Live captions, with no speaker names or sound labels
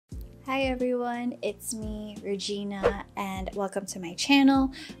Hi everyone, it's me, Regina, and welcome to my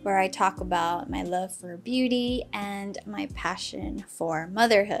channel where I talk about my love for beauty and my passion for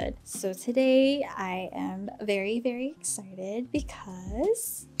motherhood. So today I am very excited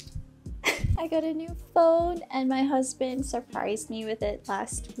because I got a new phone and my husband surprised me with it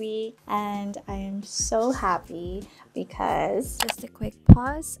last week, and I am so happy because just a quick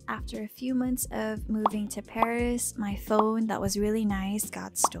pause, after a few months of moving to Paris, my phone that was really nice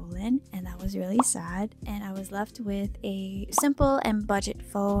got stolen, and that was really sad, and I was left with a simple and budget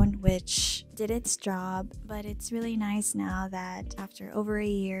phone which did its job. But it's really nice now that after over a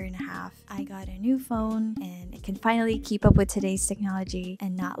year and a half I got a new phone and it can finally keep up with today's technology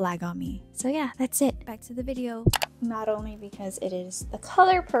and not lag on me. So yeah, that's it. Back to the video. Not only because it is the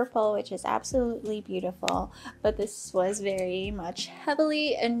color purple, which is absolutely beautiful, but this was very much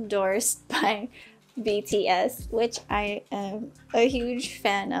heavily endorsed by BTS, which I am a huge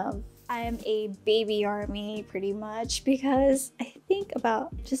fan of. I am a baby army pretty much, because I think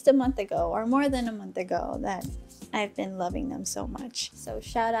about just a month ago or more than a month ago that I've been loving them so much. So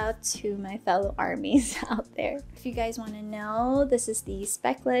shout out to my fellow armies out there. If you guys want to know, this is the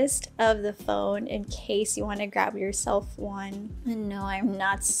spec list of the phone in case you want to grab yourself one. And no, I'm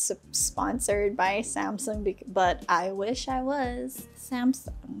not sponsored by Samsung, but I wish I was.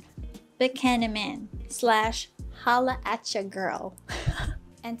 Samsung, Buchanan / holla at ya girl.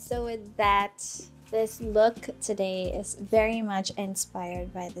 And so with that, this look today is very much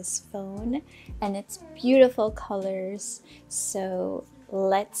inspired by this phone and its beautiful colors. So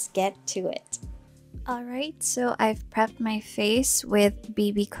let's get to it. Alright, so I've prepped my face with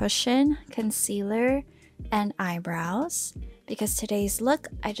BB cushion, concealer, and eyebrows. Because today's look,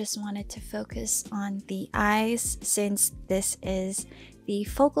 I just wanted to focus on the eyes, since this is the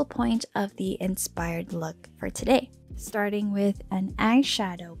focal point of the inspired look for today. Starting with an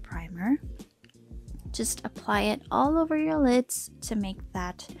eyeshadow primer. Just apply it all over your lids to make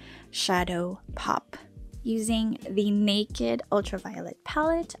that shadow pop. Using the Naked Ultraviolet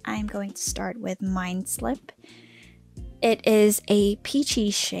palette, I'm going to start with Mind Slip. It is a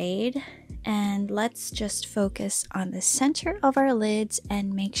peachy shade, and let's just focus on the center of our lids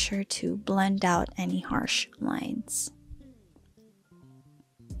and make sure to blend out any harsh lines.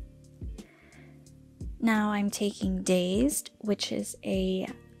 Now I'm taking Dazed, which is a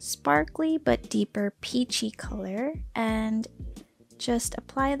sparkly but deeper peachy color, and just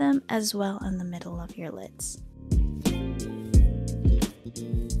apply them as well in the middle of your lids.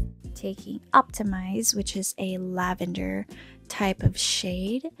 Taking Optimize, which is a lavender type of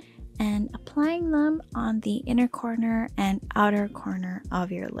shade, and applying them on the inner corner and outer corner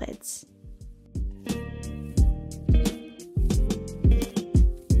of your lids.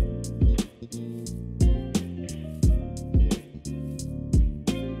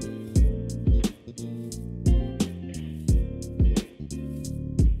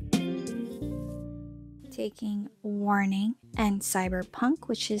 Taking Warning and Cyberpunk,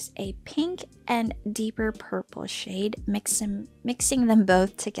 which is a pink and deeper purple shade, mixing them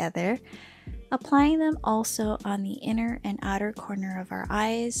both together, applying them also on the inner and outer corner of our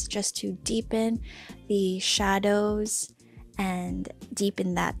eyes just to deepen the shadows and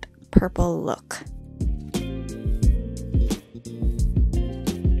deepen that purple look.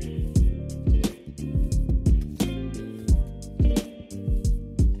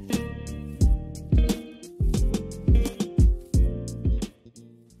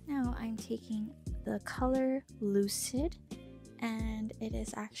 Taking the color Lucid, and it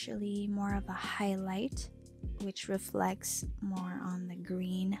is actually more of a highlight which reflects more on the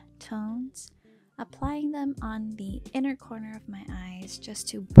green tones, applying them on the inner corner of my eyes just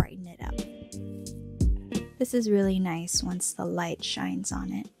to brighten it up. This is really nice once the light shines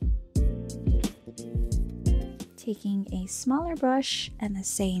on it. Taking a smaller brush and the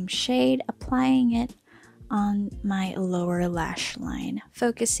same shade, applying it on my lower lash line,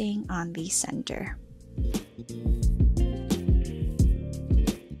 focusing on the center.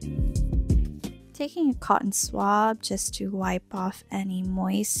 Taking a cotton swab just to wipe off any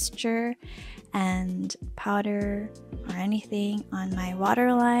moisture and powder or anything on my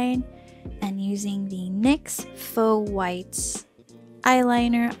waterline, and using the NYX Faux White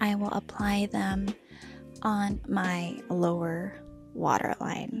eyeliner, I will apply them on my lower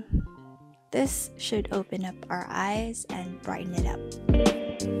waterline. This should open up our eyes and brighten it up.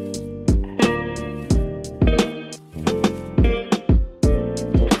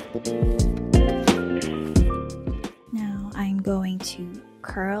 Now I'm going to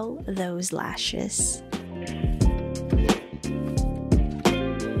curl those lashes.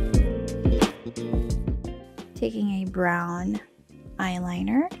 Taking a brown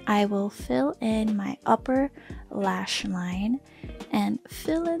eyeliner, I will fill in my upper lash line and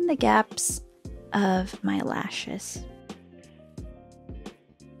fill in the gaps of my lashes.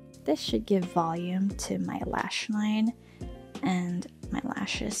 This should give volume to my lash line and my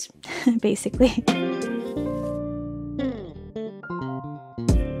lashes, basically.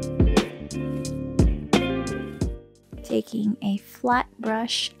 Taking a flat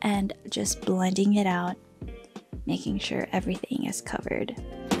brush and just blending it out, making sure everything is covered.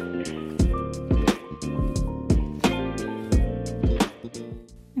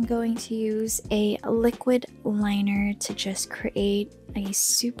 I'm going to use a liquid liner to just create a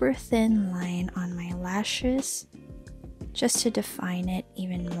super thin line on my lashes, just to define it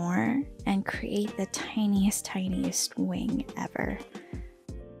even more and create the tiniest wing ever.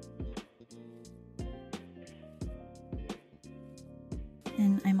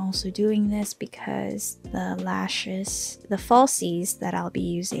 And I'm also doing this because the lashes, the falsies that I'll be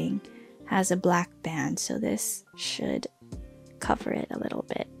using, has a black band, so this should cover it a little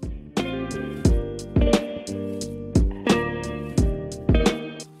bit.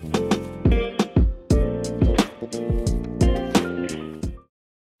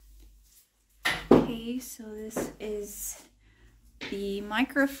 Okay, so this is the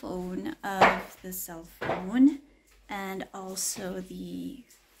microphone of the cell phone and also the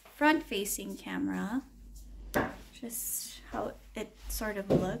front-facing camera. Just how it sort of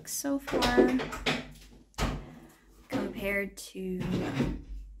looks so far compared to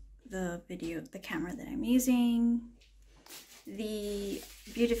the camera that I'm using. The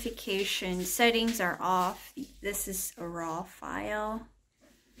beautification settings are off. This is a raw file.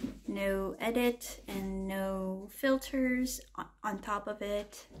 No edit and no filters on top of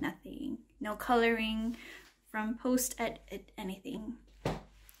it. Nothing. No coloring from post edit, anything.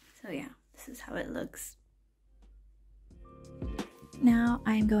 So yeah, this is how it looks. Now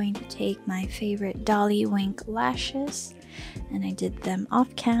I'm going to take my favorite Dolly Wink lashes, and I did them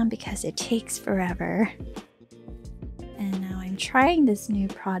off cam because it takes forever. And now I'm trying this new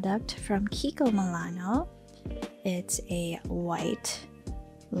product from Kiko Milano. It's a white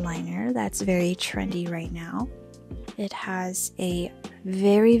liner that's very trendy right now. It has a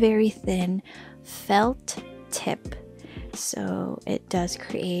very thin felt tip, so it does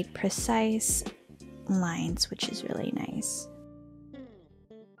create precise lines, which is really nice.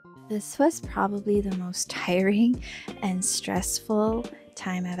 This was probably the most tiring and stressful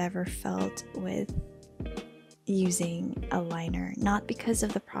time I've ever felt with using a liner. Not because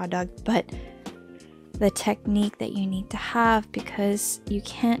of the product, but the technique that you need to have, because you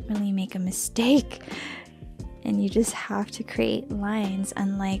can't really make a mistake and you just have to create lines.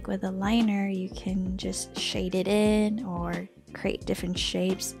 Unlike with a liner, you can just shade it in or create different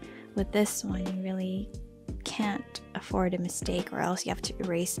shapes. With this one, you really can't afford a mistake, or else you have to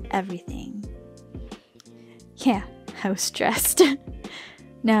erase everything. Yeah, I was stressed.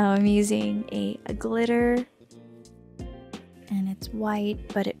 Now I'm using a glitter, and it's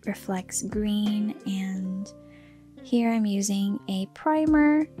white but it reflects green, and here I'm using a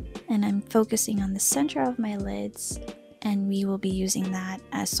primer and I'm focusing on the center of my lids, and we will be using that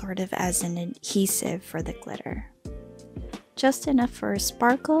as sort of as an adhesive for the glitter. Just enough for a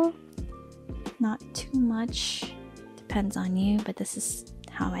sparkle, not too much, depends on you, but this is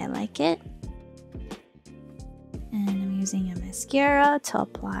how I like it. And I'm using a mascara to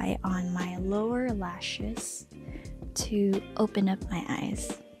apply on my lower lashes to open up my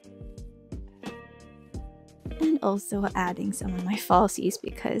eyes. And also adding some of my falsies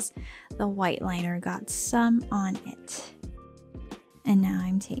because the white liner got some on it. And now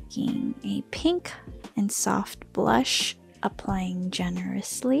I'm taking a pink and soft blush, applying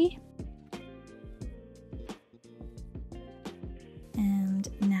generously. And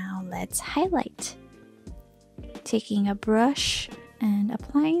now let's highlight. Taking a brush and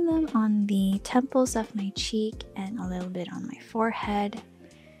applying them on the temples of my cheek and a little bit on my forehead,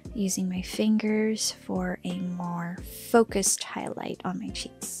 using my fingers for a more focused highlight on my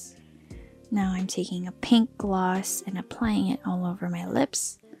cheeks. Now I'm taking a pink gloss and applying it all over my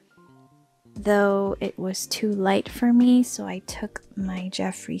lips, though it was too light for me, so I took my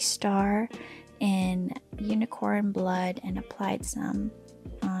Jeffree Star in Unicorn Blood and applied some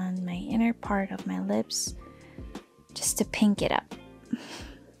on my inner part of my lips just to pink it up.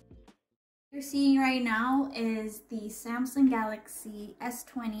 You're seeing right now is the Samsung Galaxy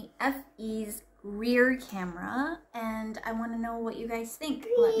S20 FE's rear camera, and I want to know what you guys think.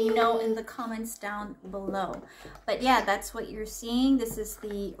 Let me know in the comments down below. But yeah, that's what you're seeing. This is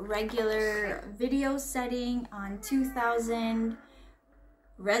the regular video setting on 2000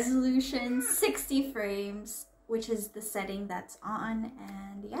 resolution, 60 frames which is the setting that's on.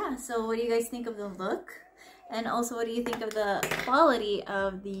 And yeah, so what do you guys think of the look? And also, what do you think of the quality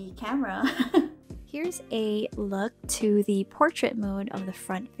of the camera? Here's a look to the portrait mode of the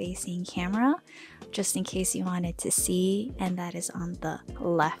front-facing camera, just in case you wanted to see, and that is on the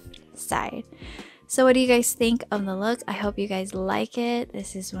left side. So what do you guys think of the look? I hope you guys like it.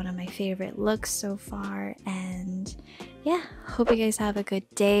 This is one of my favorite looks so far, and yeah, hope you guys have a good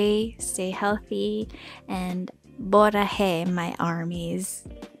day, stay healthy, and borahe, my armies.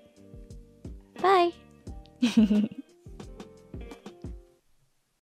 Bye!